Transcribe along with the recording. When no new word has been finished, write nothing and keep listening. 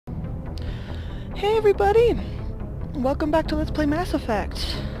Hey everybody! Welcome back to Let's Play Mass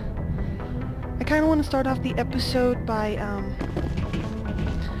Effect. I kind of want to start off the episode by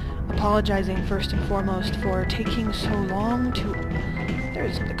apologizing first and foremost for taking so long to...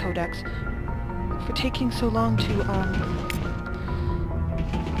 There's the codex. For taking so long to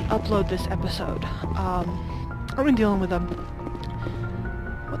upload this episode. I've been dealing with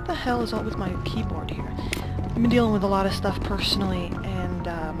what the hell is all with my keyboard here? I've been dealing with a lot of stuff personally, and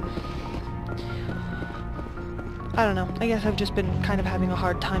I don't know, I guess I've just been kind of having a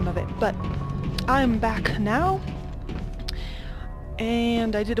hard time of it, but I'm back now,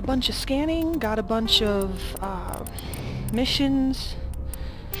 and I did a bunch of scanning, got a bunch of missions,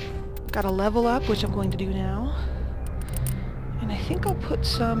 got a level up, which I'm going to do now, and I think I'll put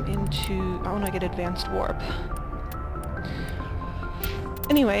some into... I want to get advanced warp.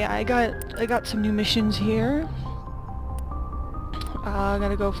 Anyway, I got some new missions here. I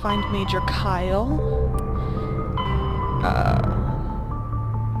gotta go find Major Kyle.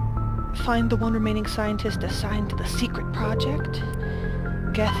 Find the one remaining scientist assigned to the secret project.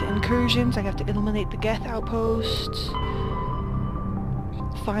 Geth incursions. I have to eliminate the Geth outposts.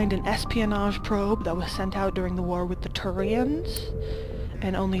 Find an espionage probe that was sent out during the war with the Turians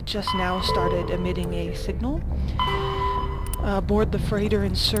and only just now started emitting a signal. Board the freighter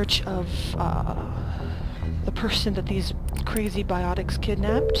in search of the person that these crazy Biotics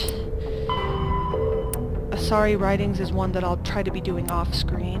kidnapped. Asari Writings is one that I'll try to be doing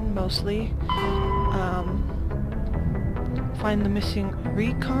off-screen, mostly. Find the missing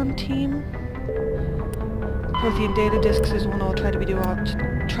recon team. Prothean data discs is one I'll try to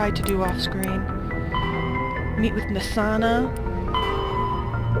do off-screen. Meet with Nasana.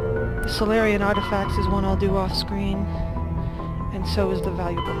 Solarian artifacts is one I'll do off-screen. And so is the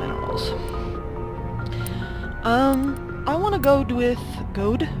valuable minerals. I want to go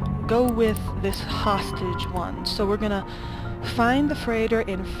with this hostage one. So we're gonna find the freighter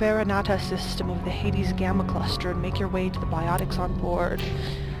in Farinata system of the Hades Gamma Cluster and make your way to the Biotics on board.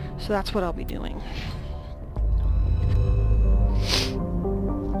 So that's what I'll be doing.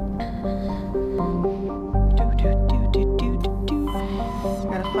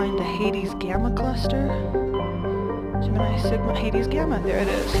 Gotta find the Hades Gamma Cluster. Gemini Sigma Hades Gamma, there it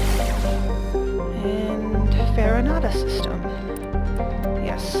is. And Farinata system.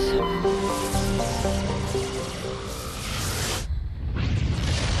 Yes.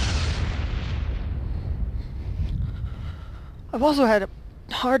 I've also had a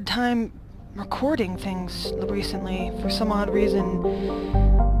hard time recording things recently. For some odd reason,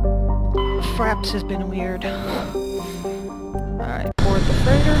 Fraps has been weird. Alright, board the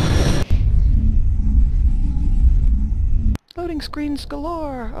freighter. Loading screens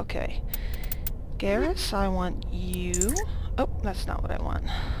galore. Okay. Garrus, I want you. Oh, that's not what I want.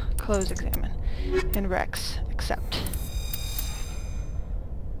 Close, examine. And Rex, accept.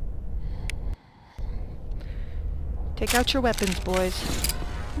 Take out your weapons, boys.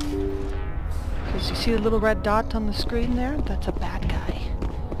 Because you see the little red dot on the screen there? That's a bad guy.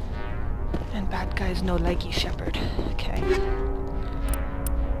 And bad guys no likey Shepard. Okay.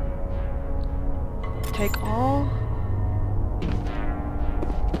 Take all.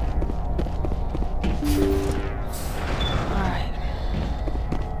 Alright.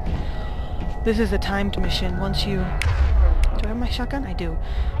 This is a timed mission. Once you... Do I have my shotgun? I do.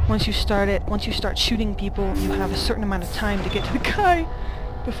 Once you start shooting people, you have a certain amount of time to get to the guy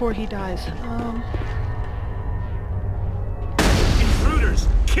before he dies. Intruders!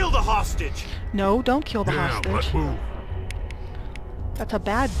 Kill the hostage! No, don't kill the hostage. That's a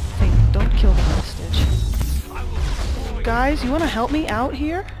bad thing. Don't kill the hostage. Guys, you wanna help me out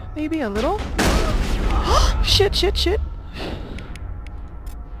here? Maybe a little? Shit, shit, shit!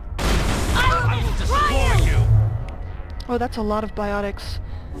 I will destroy you! Oh, that's a lot of biotics.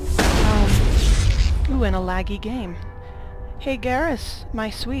 Ooh, and a laggy game. Hey, Garrus, my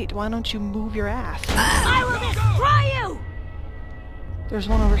sweet, why don't you move your ass? I will destroy you! There's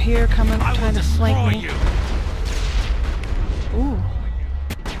one over here coming, trying to flank me. Ooh.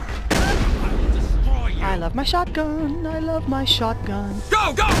 I love my shotgun. I love my shotgun.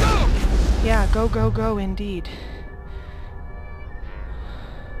 Go, go, go! Yeah, go, go, go, indeed.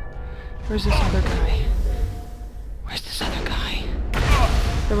 Where's this other guy? Where's this other guy?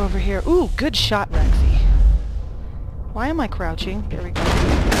 They're over here. Ooh, good shot, Rexy. Why am I crouching? There we go.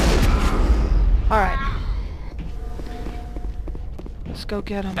 Alright. Let's go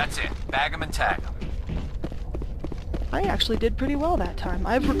get him. That's it. Bag him and tag him. I actually did pretty well that time.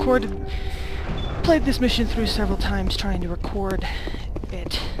 I've played this mission through several times trying to record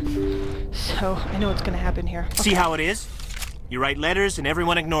it. So, I know what's gonna happen here. Okay. See how it is? You write letters and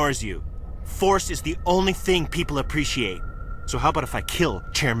everyone ignores you. Force is the only thing people appreciate. So how about if I kill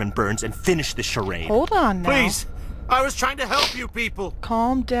Chairman Burns and finish this charade? Hold on now. Please! I was trying to help you people!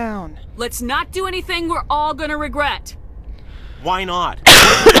 Calm down. Let's not do anything we're all gonna regret. Why not? What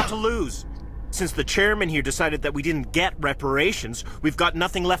have we got to lose? Since the chairman here decided that we didn't get reparations, we've got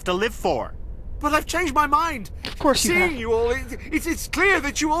nothing left to live for. But I've changed my mind! Of course you have. Seeing you all, it's clear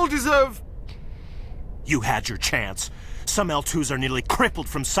that you all deserve... You had your chance. Some L2s are nearly crippled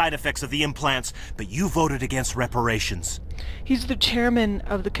from side effects of the implants, but you voted against reparations. He's the chairman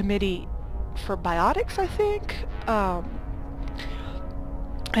of the committee for Biotics, I think?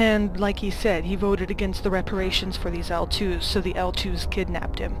 And like he said, he voted against the reparations for these L2s, so the L2s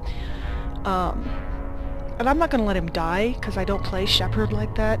kidnapped him. And I'm not gonna let him die, because I don't play Shepard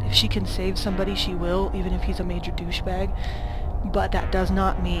like that. If she can save somebody, she will, even if he's a major douchebag. But that does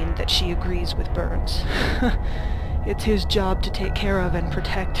not mean that she agrees with Burns. It's his job to take care of and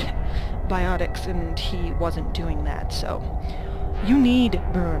protect Biotics, and he wasn't doing that, so... You need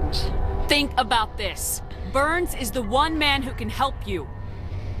Burns. Think about this. Burns is the one man who can help you.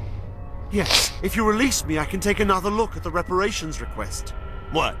 Yes, if you release me, I can take another look at the reparations request.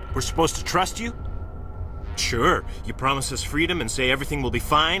 What, we're supposed to trust you? Sure, you promise us freedom and say everything will be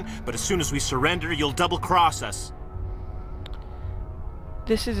fine, but as soon as we surrender, you'll double-cross us.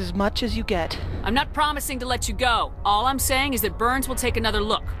 This is as much as you get. I'm not promising to let you go. All I'm saying is that Burns will take another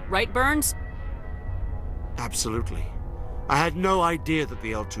look. Right, Burns? Absolutely. I had no idea that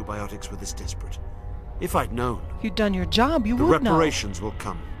the L2 Biotics were this desperate. If I'd known... If you'd done your job, you the would know. reparations will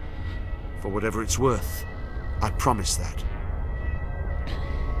come. For whatever it's worth. I promise that.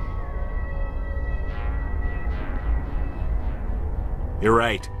 You're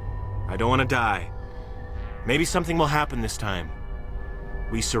right. I don't want to die. Maybe something will happen this time.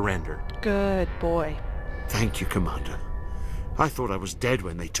 We surrender. Good boy. Thank you, Commander. I thought I was dead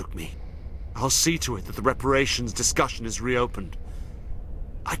when they took me. I'll see to it that the reparations discussion is reopened.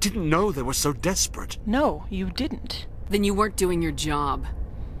 I didn't know they were so desperate. No, you didn't. Then you weren't doing your job.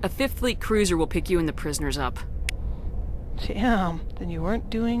 A Fifth Fleet cruiser will pick you and the prisoners up. Damn, then you weren't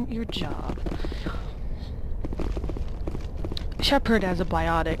doing your job. Shepard, as a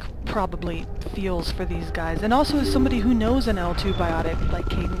biotic, probably feels for these guys, and also as somebody who knows an L2 biotic, like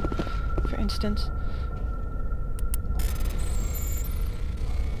Caden, for instance.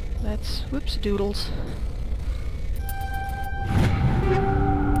 That's... whoops, doodles.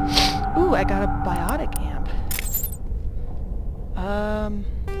 Ooh, I got a biotic amp.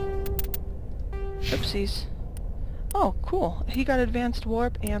 Oopsies. Oh, cool. He got advanced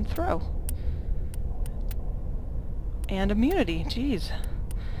warp and throw. And immunity, jeez.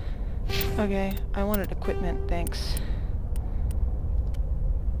 Okay, I wanted equipment, thanks.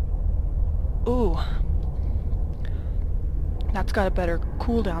 Ooh. That's got a better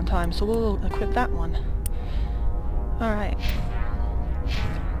cooldown time, so we'll equip that one. Alright.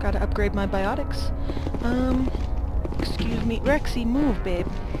 Gotta upgrade my biotics. Excuse me. Rexy, move, babe.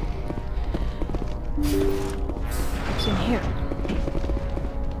 What's in here?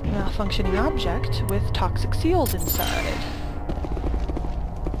 Malfunctioning object with toxic seals inside.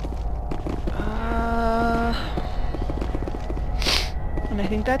 And I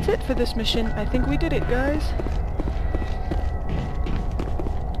think that's it for this mission. I think we did it, guys.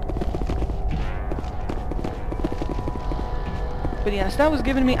 But yes, that was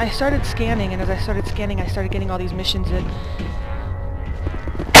giving me... I started scanning, and as I started scanning, I started getting all these missions in.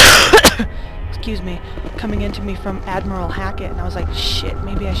 Excuse me, coming into me from Admiral Hackett, and I was like, shit,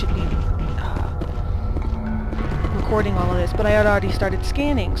 maybe I should be recording all of this, but I had already started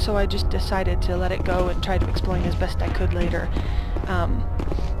scanning, so I just decided to let it go and try to explain as best I could later.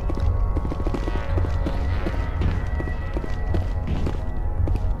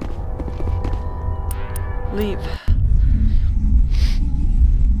 Leave.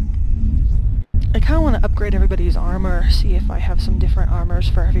 I kind of want to upgrade everybody's armor, see if I have some different armors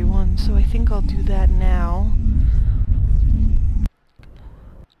for everyone, so I think I'll do that now.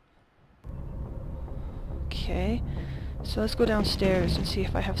 Okay, so let's go downstairs and see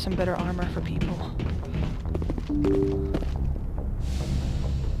if I have some better armor for people.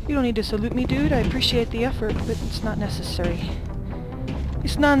 You don't need to salute me, dude. I appreciate the effort, but it's not necessary.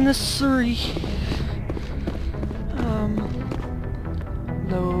 It's not necessary.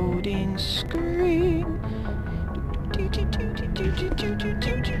 Loading screen.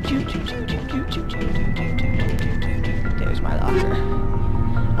 There's my locker.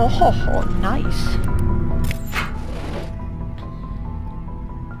 Oh, nice.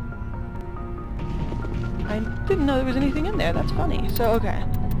 I didn't know there was anything in there. That's funny. So, okay.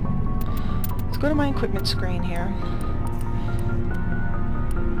 Let's go to my equipment screen here.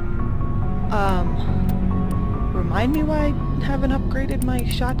 Remind me why I haven't upgraded my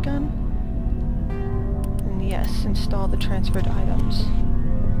shotgun? And yes, install the transferred items.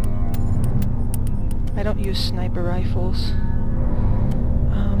 I don't use sniper rifles.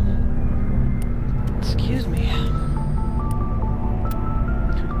 Excuse me.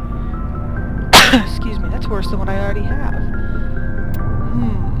 Excuse me, that's worse than what I already have.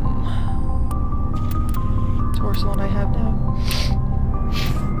 It's worse than what I have now.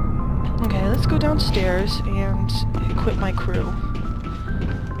 Okay, let's go downstairs and equip my crew.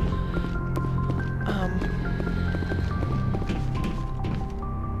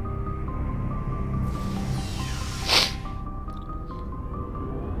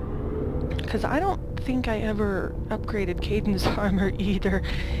 Because I don't think I ever upgraded Caden's armor either,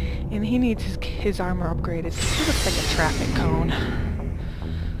 and he needs his armor upgraded. He looks like a traffic cone.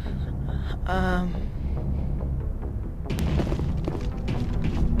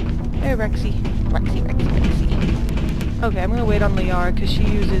 Hey, Rexy. Rexy. Okay, I'm gonna wait on Liara because she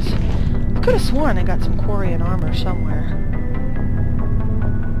uses... I could have sworn I got some Quarian armor somewhere.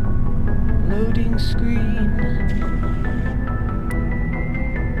 Loading screen.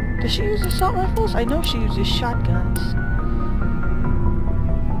 Does she use assault rifles? I know she uses shotguns.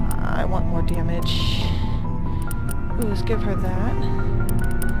 I want more damage. Ooh, let's give her that.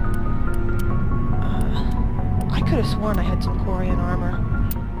 I could have sworn I had some Quarian armor.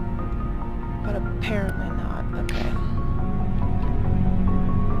 But apparently not. Okay.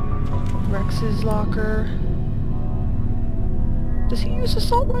 Rex's locker. Does he use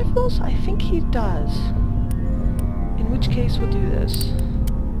assault rifles? I think he does. In which case we'll do this.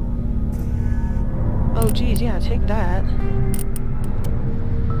 Oh geez, yeah, take that.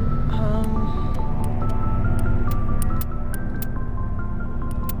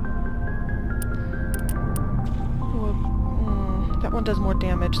 That one does more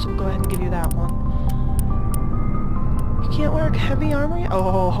damage, so we'll go ahead and give you that one. You can't wear heavy armor yet?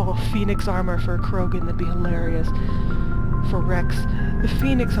 Oh, Phoenix armor for Krogan, that'd be hilarious. For Rex. The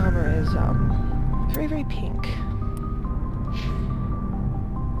Phoenix armor is, very, very pink.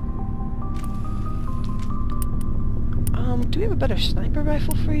 Do we have a better sniper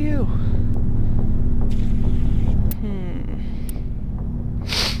rifle for you?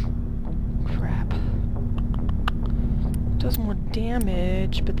 Crap. Does more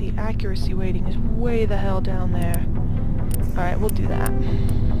damage, but the accuracy weighting is way the hell down there. Alright, we'll do that.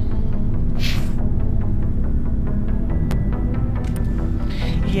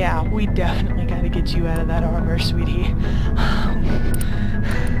 Yeah, we definitely gotta get you out of that armor, sweetie.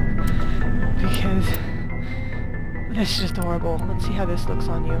 Because... this is just horrible. Let's see how this looks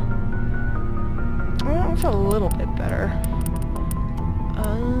on you. Oh, it's a little bit better.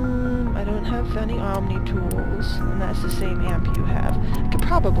 I don't have any Omni tools, and that's the same amp you have. I could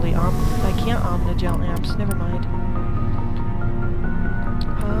probably I can't Omnigel amps, never mind.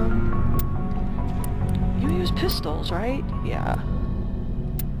 You use pistols, right? Yeah.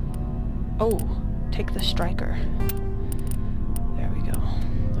 Oh, take the striker. There we go.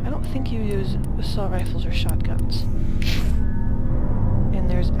 I don't think you use assault rifles or shotguns. And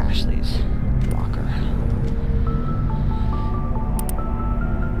there's Ashley's locker.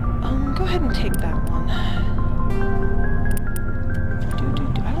 Go ahead and take that one.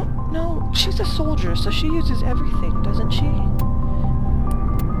 I don't know. She's a soldier, so she uses everything, doesn't she?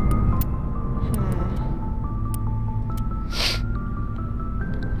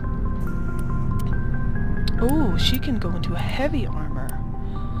 Oh, she can go into heavy armor.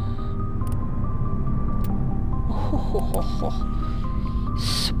 Oh,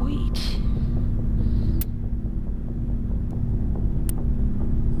 sweet.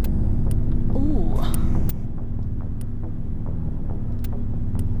 Ooh.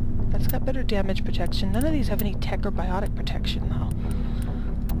 That's got better damage protection. None of these have any tech or biotic protection, though.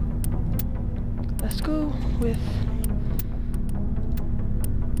 Let's go with...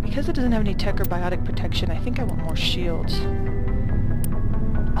 because it doesn't have any tech or biotic protection, I think I want more shields.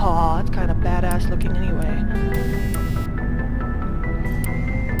 Aw, that's kind of badass looking anyway.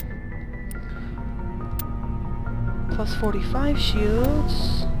 Plus 45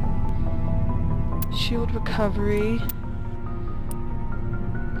 shields. Shield recovery.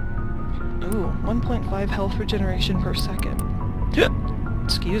 Ooh, 1.5 health regeneration per second.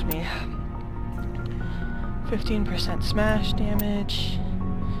 Excuse me. 15% smash damage.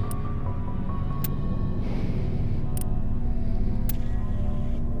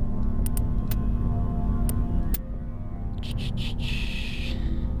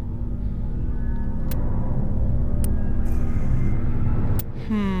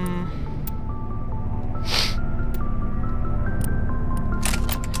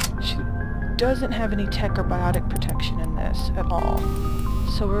 doesn't have any tech or biotic protection in this at all.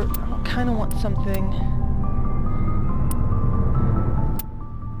 So I kind of want something...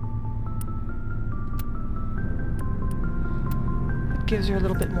 that gives her a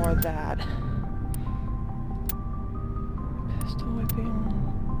little bit more of that. Pistol whipping...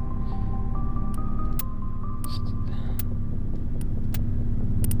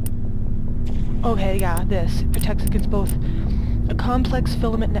 Okay, yeah, this. It protects against both a complex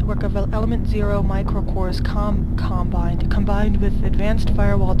filament network of element 0 microcores combined with advanced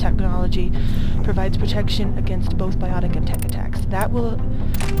firewall technology, provides protection against both biotic and tech attacks. That will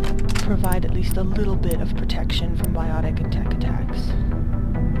provide at least a little bit of protection from biotic and tech attacks.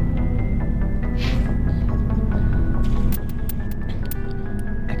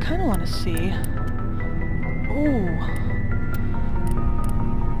 I kind of want to see... Ooh.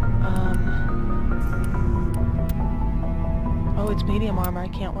 Oh, it's medium armor. I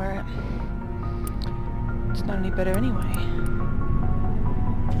can't wear it. It's not any better anyway.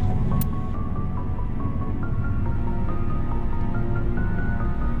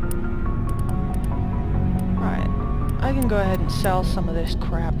 Alright. I can go ahead and sell some of this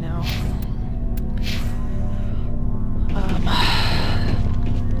crap now.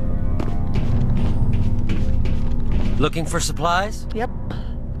 Looking for supplies? Yep.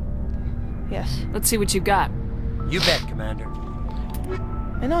 Yes. Let's see what you got. You bet, Commander.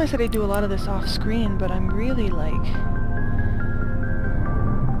 I know I said I'd do a lot of this off screen, but I'm really like...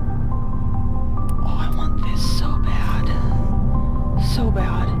 Oh, I want this so bad. So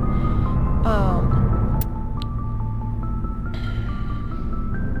bad. Ooh.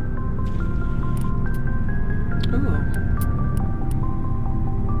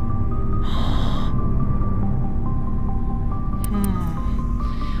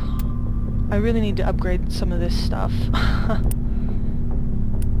 I really need to upgrade some of this stuff.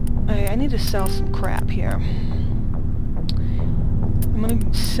 I need to sell some crap here. I'm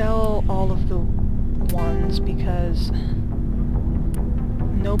gonna sell all of the ones because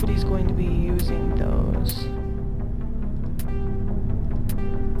nobody's going to be using those.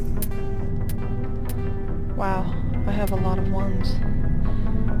 Wow, I have a lot of ones.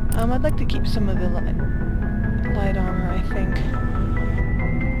 I'd like to keep some of the light armor, I think.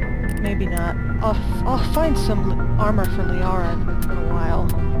 Maybe not. I'll find some armor for Liara in a while.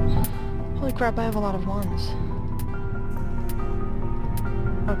 Holy crap, I have a lot of ones.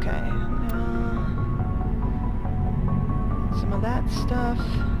 Okay. Some of that stuff.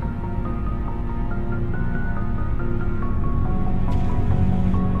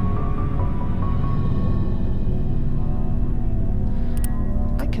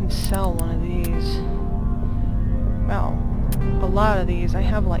 I can sell one of these. Well, a lot of these. I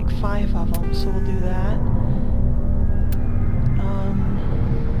have like 5 of them, so we'll do that.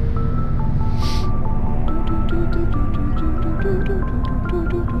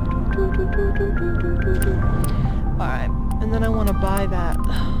 Alright, and then I want to buy that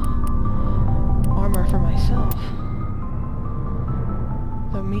armor for myself.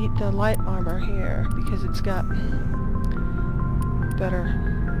 The light armor here, because it's got better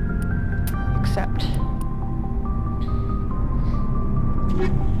accept.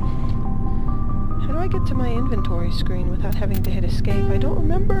 How do I get to my inventory screen without having to hit escape? I don't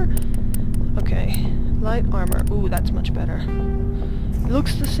remember. Okay, light armor. Ooh, that's much better. It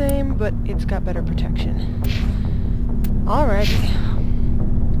looks the same, but it's got better protection. Alrighty.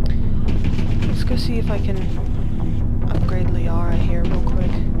 Let's go see if I can upgrade Liara here real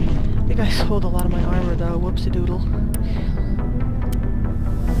quick. I think I sold a lot of my armor though. Whoops-a-doodle.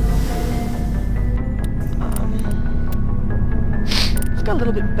 It's got a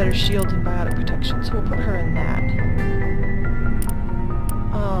little bit better shield and biotic protection, so we'll put her in that.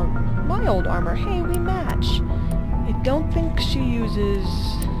 My old armor. Hey, we match. I don't think she uses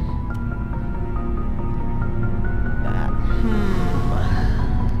that.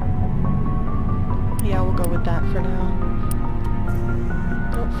 Yeah, we'll go with that for now.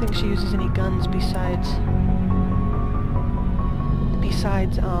 I don't think she uses any guns besides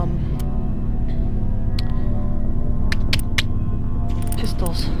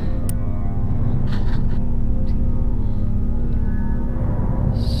pistols.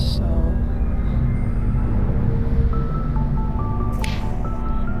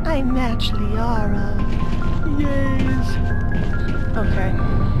 I match Liara. Yes. Okay.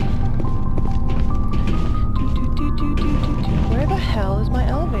 Where the hell is my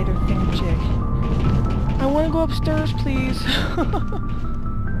elevator thingamajig? I want to go upstairs, please.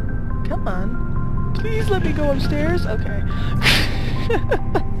 Come on. Please let me go upstairs. Okay.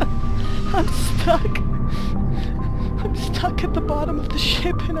 I'm stuck. I'm stuck. stuck at the bottom of the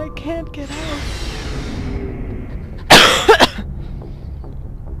ship and I can't get out.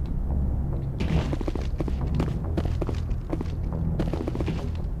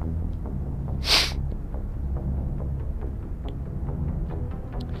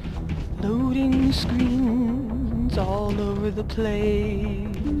 Loading screens all over the place.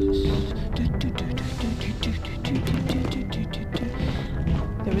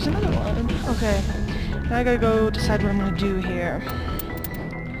 There was another one. Okay. Now I gotta go decide what I'm gonna do here.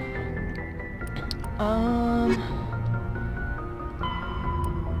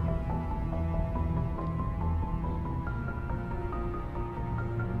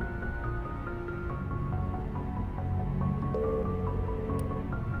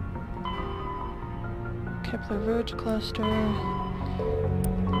 Kepler Verge cluster.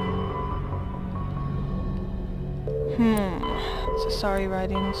 Sorry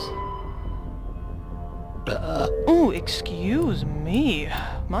writings. Oh, excuse me.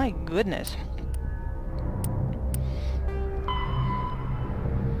 My goodness.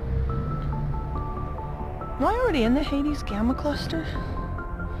 Am I already in the Hades Gamma Cluster?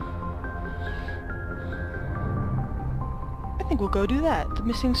 I think we'll go do that. The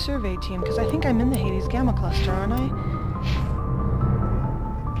missing survey team, because I think I'm in the Hades Gamma Cluster, aren't I?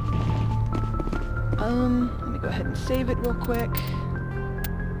 Let me go ahead and save it real quick.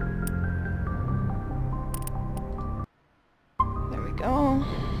 There we go.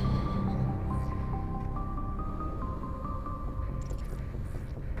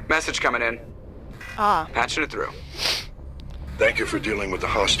 Message coming in. Ah. Patching it through. Thank you for dealing with the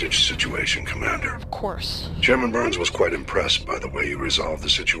hostage situation, Commander. Of course. Chairman Burns was quite impressed by the way you resolved the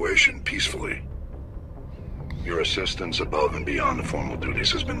situation peacefully. Your assistance above and beyond the formal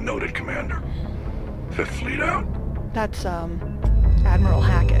duties has been noted, Commander. Fifth Fleet out. That's, Admiral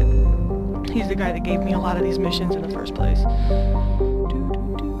Hackett. He's the guy that gave me a lot of these missions in the first place.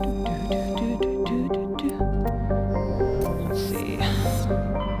 Let's see.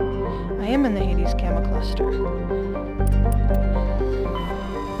 I am in the Hades Gamma Cluster.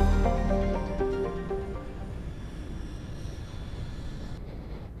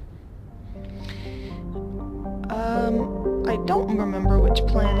 I don't remember which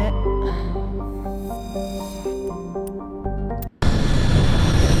planet.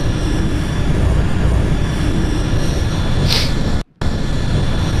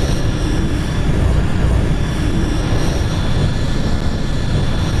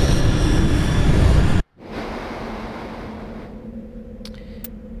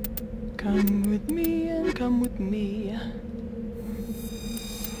 Come with me and come with me.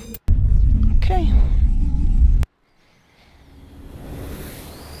 Okay.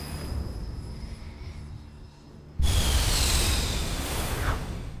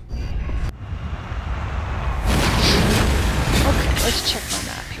 Let's check my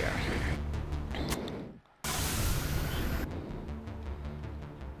map here.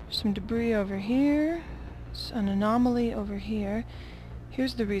 Some debris over here. There's an anomaly over here.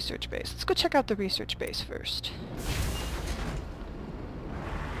 Here's the research base. Let's go check out the research base first.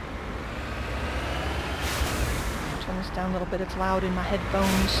 Turn this down a little bit. It's loud in my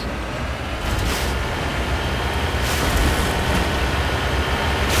headphones.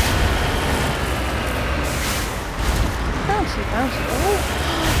 Bouncy, bouncy. Oh!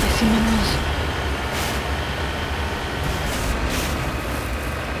 I see minerals.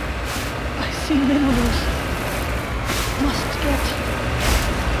 I see minerals. Must get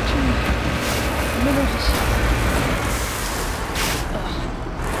to minerals. Ugh.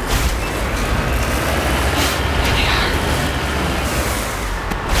 There they are.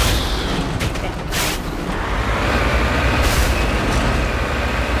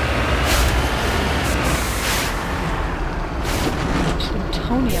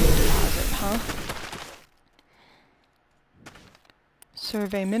 Plutonium deposit, huh?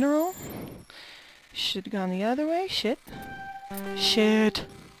 Survey mineral. Should have gone the other way. Shit. Shit.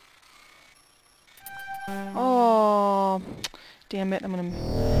 Oh. Damn it. I'm gonna...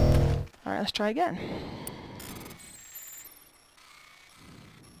 Alright, let's try again.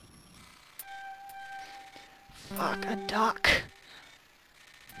 Fuck, a duck.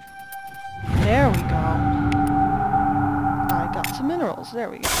 There we go. I got some minerals. There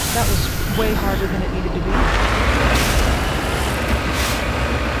we go. That was way harder than it needed to be.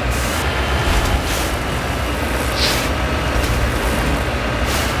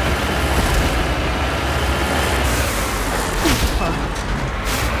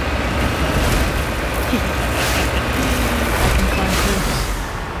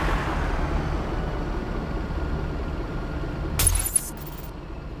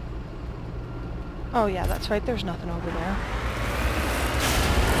 Oh yeah, that's right, there's nothing over there.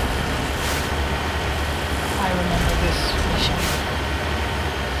 I remember this mission.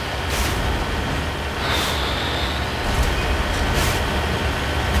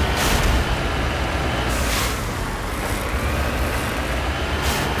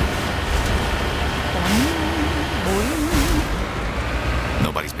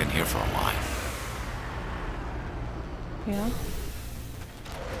 Nobody's been here for a while. Yeah?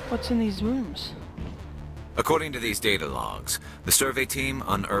 What's in these rooms? According to these data logs, the survey team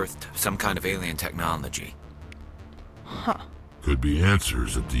unearthed some kind of alien technology. Huh. Could be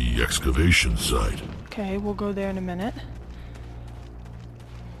answers at the excavation site. Okay, we'll go there in a minute.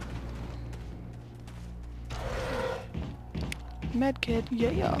 Medkit,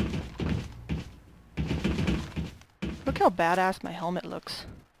 yeah. Look how badass my helmet looks.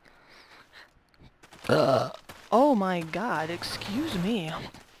 Oh my god, excuse me.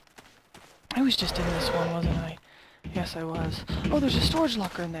 I was just in this one, wasn't I? Yes, I was. Oh, there's a storage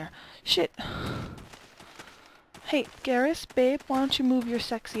locker in there. Shit. Hey, Garrus, babe, why don't you move your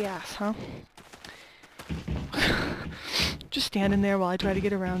sexy ass, huh? Just standing there while I try to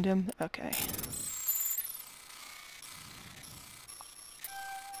get around him. Okay.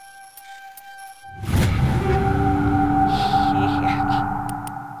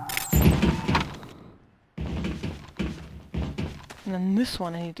 And then this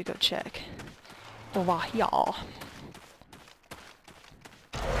one I need to go check. Over here.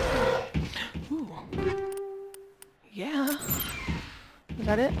 Ooh. Yeah. Is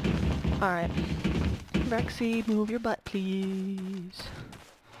that it? Alright. Rexy, move your butt, please.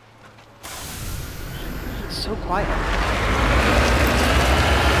 It's so quiet.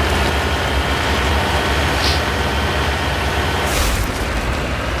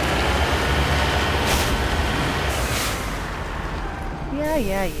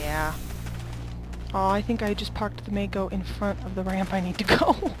 Yeah. Oh, I think I just parked the Mako in front of the ramp I need to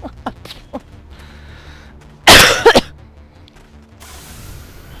go up.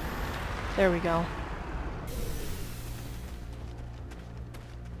 There we go.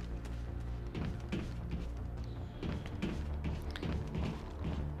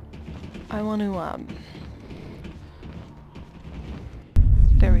 I want to,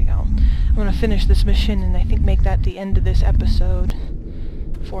 there we go. I'm gonna finish this mission and I think make that the end of this episode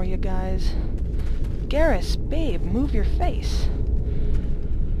for you guys. Garrus, babe, move your face.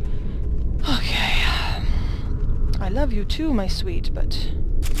 Okay. I love you too, my sweet, but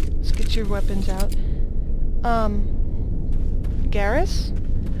let's get your weapons out. Garrus?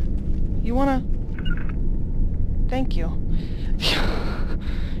 You wanna... Thank you.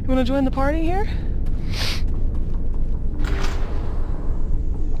 You wanna join the party here?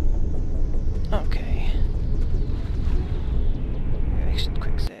 Okay.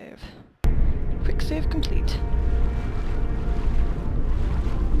 Quick save. Quick save complete.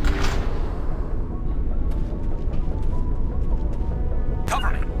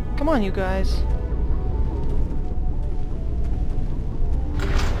 Cover me! Come on, you guys.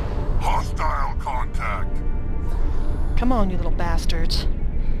 Hostile contact. Come on, you little bastards.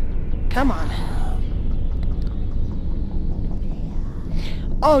 Come on.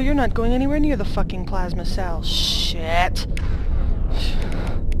 Oh, you're not going anywhere near the fucking plasma cell. Shit.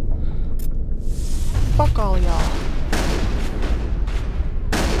 Fuck all y'all.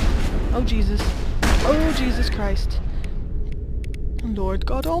 Oh, Jesus. Oh, Jesus Christ. Lord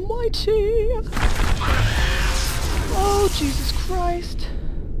God Almighty. Oh, Jesus Christ.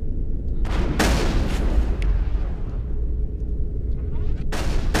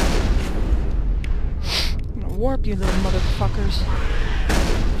 I'm gonna warp you little motherfuckers.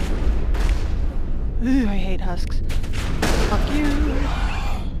 Ooh, I hate husks. Fuck you.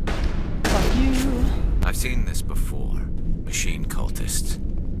 Fuck you. I've seen this before. Machine cultists.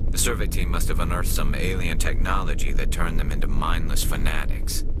 The survey team must have unearthed some alien technology that turned them into mindless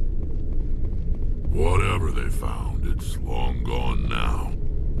fanatics. Whatever they found, it's long gone now.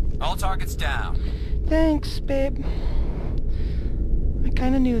 All targets down. Thanks, babe. I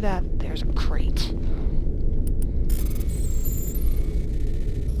kinda knew that. There's a crate.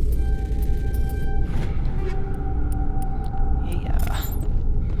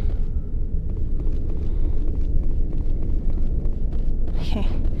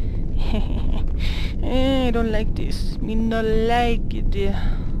 I don't like this. Me not like it.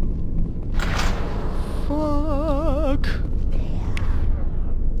 Fuck.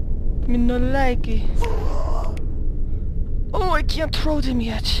 Me not like it. Oh, I can't throw them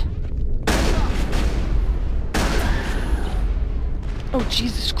yet. Oh,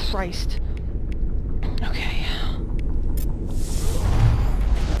 Jesus Christ. Okay.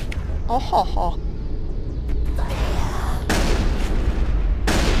 Oh, ho, ho.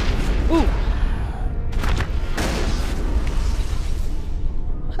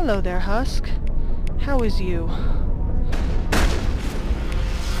 Hello there, Husk. How is you?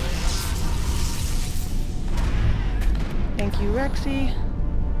 Thank you, Rexy.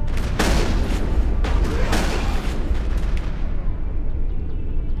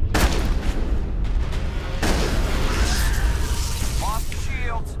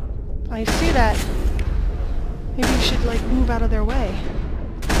 I see that. Maybe you should, like, move out of their way.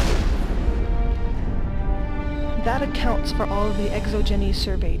 That accounts for all of the Exogeny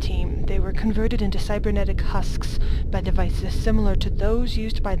survey team. They were converted into cybernetic husks by devices similar to those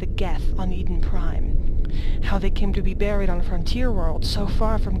used by the Geth on Eden Prime. How they came to be buried on a frontier world so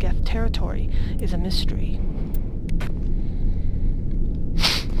far from Geth territory is a mystery.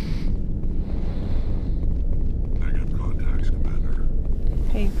 Negative contacts, Commander.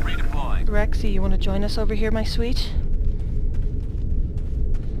 Hey, Redeploy. Rexy, you want to join us over here, my sweet?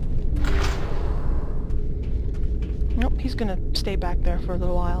 Nope, he's gonna stay back there for a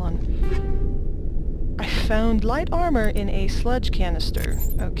little while, and... I found light armor in a sludge canister.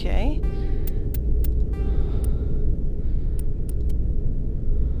 Okay.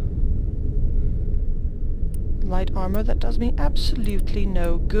 Light armor that does me absolutely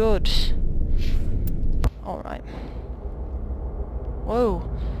no good. Alright. Whoa.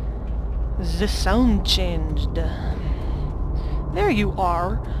 The sound changed. There you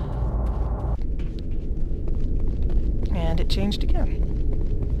are. And it changed again.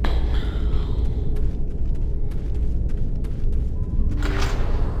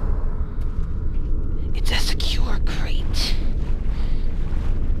 It's a secure crate.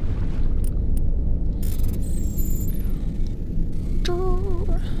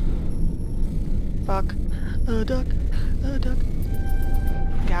 Fuck. A duck. A duck.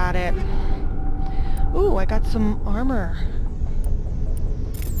 Got it. Ooh, I got some armor.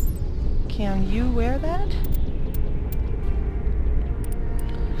 Can you wear that?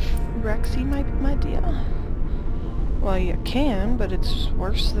 Rexy, my dear? Well, you can, but it's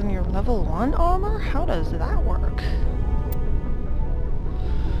worse than your level 1 armor? How does that work?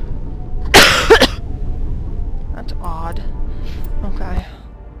 That's odd. Okay.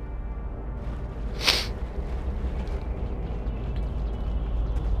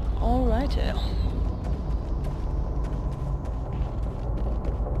 Alrighty.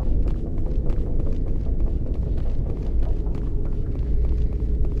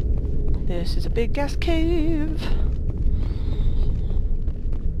 This is a big gas cave.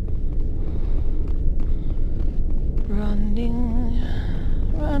 Running,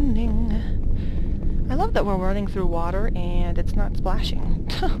 running. I love that we're running through water and it's not splashing.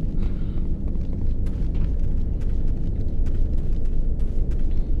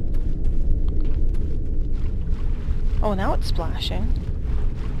 Oh, now it's splashing.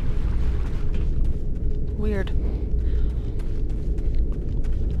 Weird.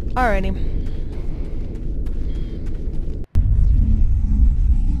 Alrighty.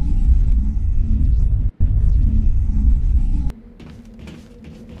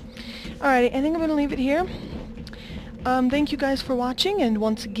 Alrighty, I think I'm gonna leave it here. Thank you guys for watching, and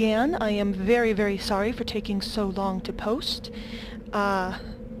once again, I am very, very sorry for taking so long to post.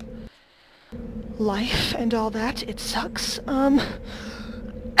 Life and all that, it sucks. I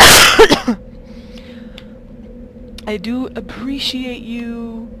do appreciate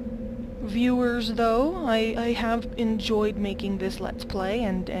you viewers, though. I have enjoyed making this Let's Play,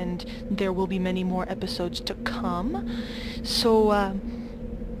 and there will be many more episodes to come. So,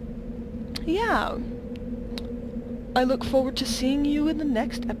 yeah. I look forward to seeing you in the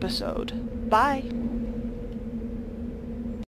next episode. Bye!